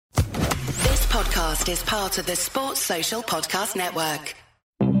podcast is part of the Sports Social Podcast Network.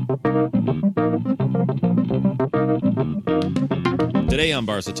 Today on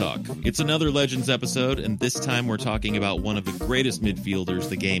Barca Talk, it's another Legends episode, and this time we're talking about one of the greatest midfielders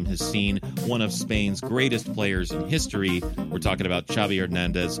the game has seen, one of Spain's greatest players in history. We're talking about Xavi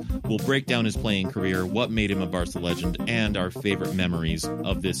Hernandez. We'll break down his playing career, what made him a Barca legend, and our favorite memories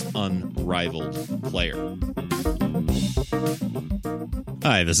of this unrivaled player.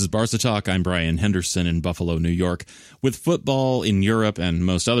 Hi, this is Barca Talk. I'm Brian Henderson in Buffalo, New York. With football in Europe and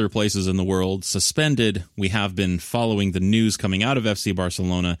most other places in the world suspended, we have been following the news coming out of FC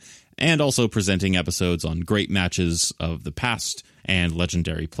Barcelona and also presenting episodes on great matches of the past and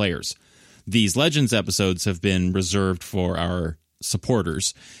legendary players. These Legends episodes have been reserved for our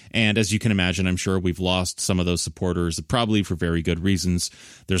supporters, and as you can imagine, I'm sure we've lost some of those supporters, probably for very good reasons.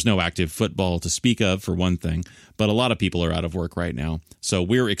 There's no active football to speak of, for one thing, but a lot of people are out of work right now, so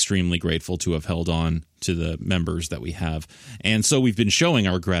we're extremely grateful to have held on to the members that we have, and so we've been showing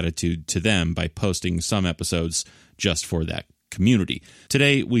our gratitude to them by posting some episodes just for that community.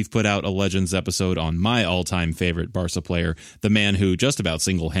 Today, we've put out a Legends episode on my all-time favorite Barca player, the man who just about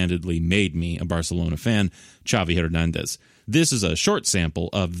single-handedly made me a Barcelona fan, Xavi Hernandez. This is a short sample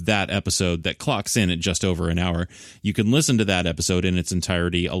of that episode that clocks in at just over an hour. You can listen to that episode in its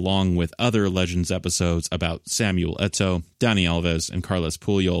entirety along with other Legends episodes about Samuel Eto'o, Dani Alves, and Carles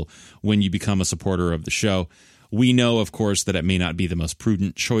Puyol when you become a supporter of the show. We know, of course, that it may not be the most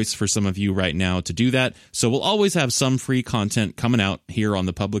prudent choice for some of you right now to do that, so we'll always have some free content coming out here on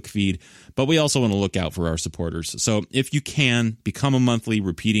the public feed, but we also want to look out for our supporters. So if you can, become a monthly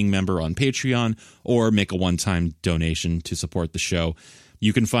repeating member on Patreon or make a one-time donation to support the show.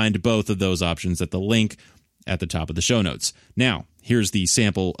 You can find both of those options at the link at the top of the show notes. Now, here's the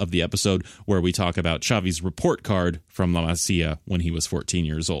sample of the episode where we talk about Xavi's report card from La Masia when he was 14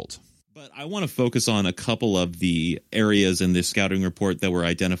 years old. But I want to focus on a couple of the areas in this scouting report that were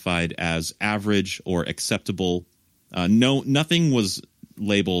identified as average or acceptable. Nothing was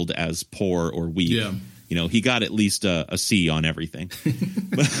labeled as poor or weak. Yeah. You know, he got at least a C on everything.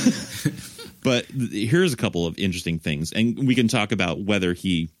 But here's a couple of interesting things. And we can talk about whether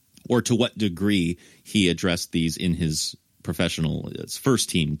he, or to what degree he addressed these in his professional first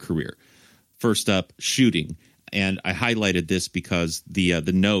team career. First up, shooting. And I highlighted this because the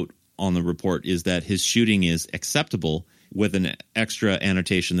note on the report is that his shooting is acceptable, with an extra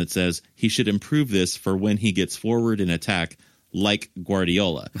annotation that says he should improve this for when he gets forward in attack like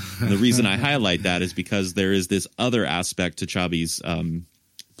Guardiola. And the reason I highlight that is because there is this other aspect to Xavi's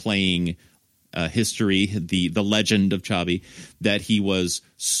playing history, the legend of Xavi, that he was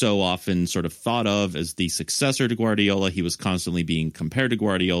so often sort of thought of as the successor to Guardiola. He was constantly being compared to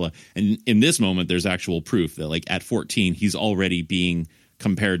Guardiola. And in this moment, there's actual proof that, like, at 14, he's already being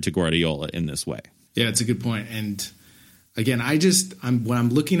compared to Guardiola in this way. Yeah, it's a good point. And again, when I'm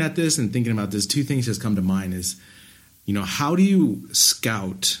looking at this and thinking about this, two things just come to mind is, you know, how do you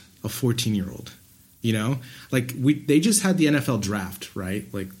scout a 14-year-old? You know, like they just had the NFL draft, right?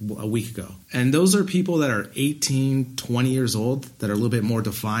 Like a week ago. And those are people that are 18, 20 years old that are a little bit more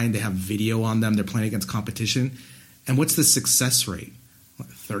defined. They have video on them. They're playing against competition. And what's the success rate?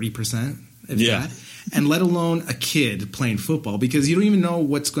 30%? Yeah. That? And let alone a kid playing football, because you don't even know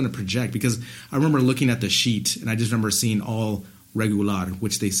what's going to project. Because I remember looking at the sheet, and I just remember seeing all regular,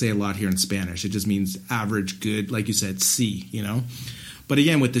 which they say a lot here in Spanish. It just means average, good, like you said, C, you know. But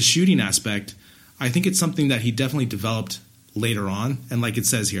again, with the shooting aspect, I think it's something that he definitely developed later on. And like it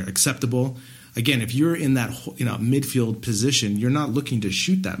says here, acceptable. Again, if you're in that midfield position, you're not looking to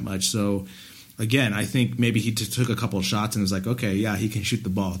shoot that much. So again, I think maybe he took a couple of shots and was like, okay, yeah, he can shoot the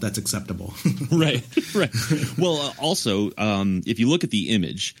ball. That's acceptable. Right. Well, also, if you look at the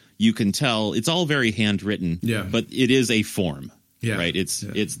image, you can tell it's all very handwritten, but it is a form, right? It's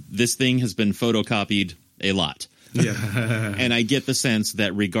this thing has been photocopied a lot. Yeah. And I get the sense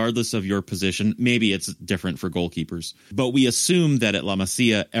that regardless of your position, maybe it's different for goalkeepers, but we assume that at La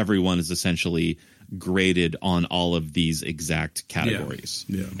Masia, everyone is essentially graded on all of these exact categories.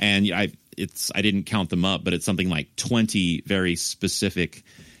 Yeah. And I didn't count them up, but it's something like 20 very specific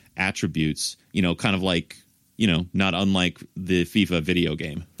attributes, you know, kind of like, you know, not unlike the FIFA video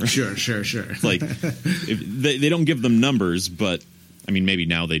game. Right? Sure. Like they don't give them numbers, but I mean, maybe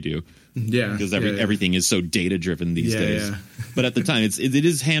now they do. Yeah. Because everything is so data driven these days. Yeah. But at the time, it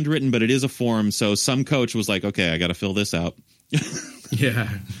is handwritten, but it is a form. So some coach was like, okay, I got to fill this out. Yeah.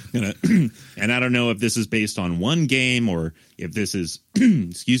 And I don't know if this is based on one game or if this is,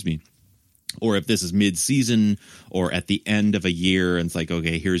 excuse me, or if this is mid-season or at the end of a year. And it's like,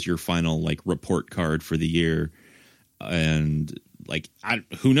 okay, here's your final like report card for the year. And like,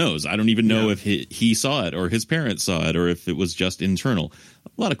 who knows? I don't even know if he saw it or his parents saw it or if it was just internal.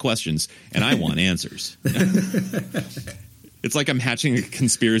 A lot of questions, and I want answers. It's like I'm hatching a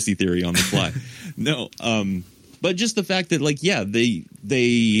conspiracy theory on the fly. No, but just the fact that, like, yeah,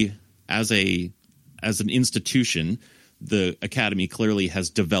 they as an institution, the academy clearly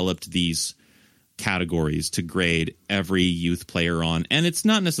has developed these categories to grade every youth player on, and it's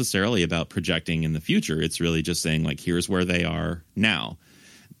not necessarily about projecting in the future. It's really just saying, like, here's where they are now.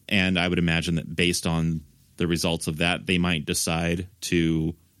 And I would imagine that based on the results of that, they might decide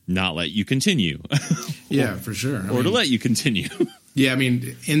to not let you continue. Yeah, for sure. To let you continue. Yeah, I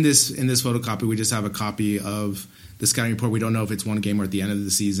mean, in this photocopy, we just have a copy of the scouting report. We don't know if it's one game or at the end of the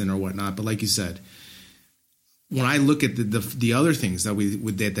season or whatnot, but like you said, when I look at the other things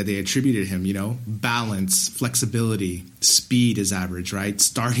that they attributed him, you know, balance, flexibility, speed is average, right?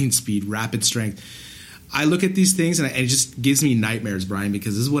 Starting speed, rapid strength. I look at these things and it just gives me nightmares, Brian,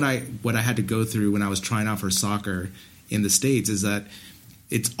 because this is what I had to go through when I was trying out for soccer in the States, is that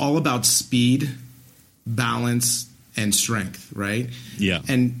it's all about speed, balance, and strength, right? Yeah.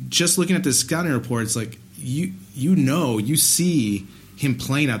 And just looking at the scouting report, it's like you see him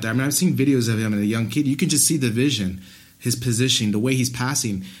playing out there. I mean, I've seen videos of him as a young kid. You can just see the vision, his positioning, the way he's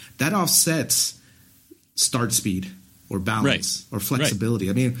passing. That offsets start speed or balance or flexibility.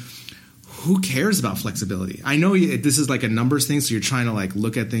 Right. I mean, who cares about flexibility? I know this is like a numbers thing, so you're trying to like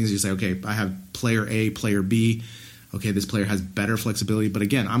look at things. You say, okay, I have player A, player B. Okay, this player has better flexibility. But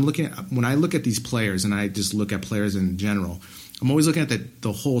again, when I look at these players, and I just look at players in general, I'm always looking at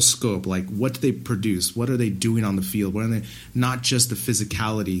the whole scope. Like, what do they produce? What are they doing on the field? What are they? Not just the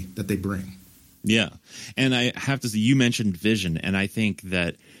physicality that they bring. Yeah, and I have to say, you mentioned vision, and I think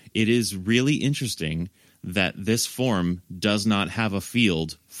that it is really interesting that this form does not have a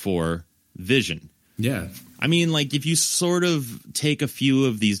field for vision. Yeah. I mean, like, if you sort of take a few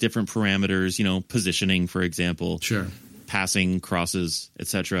of these different parameters, you know, positioning, for example, sure, passing, crosses,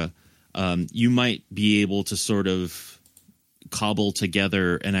 etc., you might be able to sort of cobble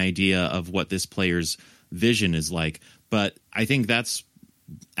together an idea of what this player's vision is like. But I think that's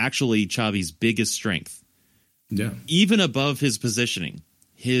actually Xavi's biggest strength. Yeah. Even above his positioning,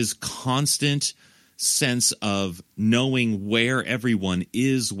 his constant sense of knowing where everyone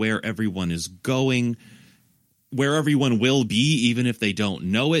is going, where everyone will be, even if they don't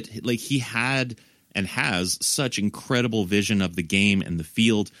know it. Like, he had and has such incredible vision of the game and the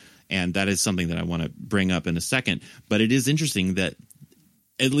field, and that is something that I want to bring up in a second. But it is interesting that,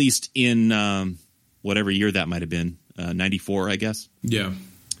 at least in whatever year that might have been, 94, I guess. Yeah.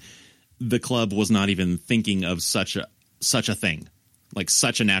 The club was not even thinking of such a thing, like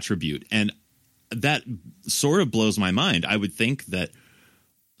such an attribute. And that sort of blows my mind. I would think that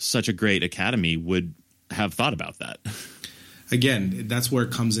such a great academy would have thought about that. Again, that's where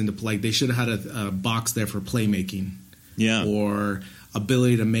it comes into play. They should have had a box there for playmaking. Yeah. Or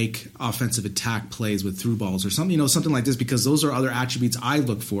ability to make offensive attack plays with through balls or something, you know, something like this, because those are other attributes I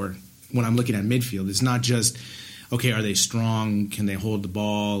look for when I'm looking at midfield. It's not just, okay, are they strong? Can they hold the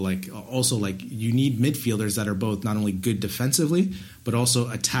ball? Like, also, like, you need midfielders that are both not only good defensively, but also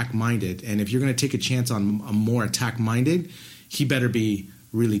attack-minded. And if you're going to take a chance on a more attack-minded, he better be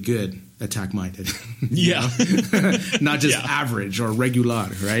really good attack-minded. Yeah. Not just average or regular,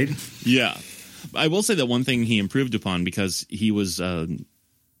 right? Yeah. I will say that one thing he improved upon, because he was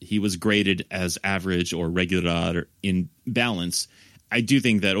graded as average or regular in balance. I do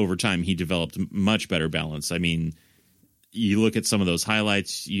think that over time he developed much better balance. I mean, you look at some of those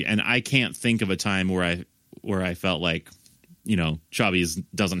highlights, and I can't think of a time where I felt like, you know, Xavi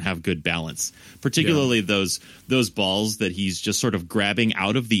doesn't have good balance. Particularly those balls that he's just sort of grabbing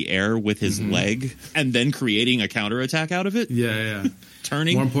out of the air with his leg and then creating a counterattack out of it. Yeah.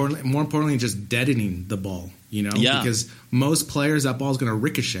 Turning. More importantly, just deadening the ball, you know? Yeah. Because most players, that ball's going to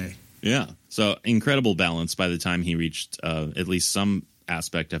ricochet. Yeah. So incredible balance by the time he reached at least some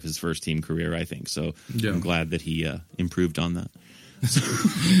aspect of his first team career, I think. So I'm glad that he improved on that.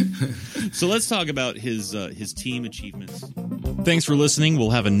 So let's talk about his team achievements. Thanks for listening.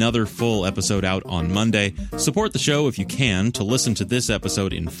 We'll have another full episode out on Monday. Support the show if you can to listen to this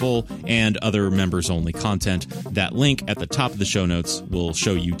episode in full and other members-only content. That link at the top of the show notes will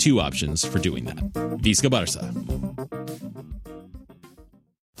show you two options for doing that. Visca Barca.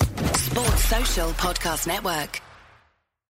 Sports Social Podcast Network.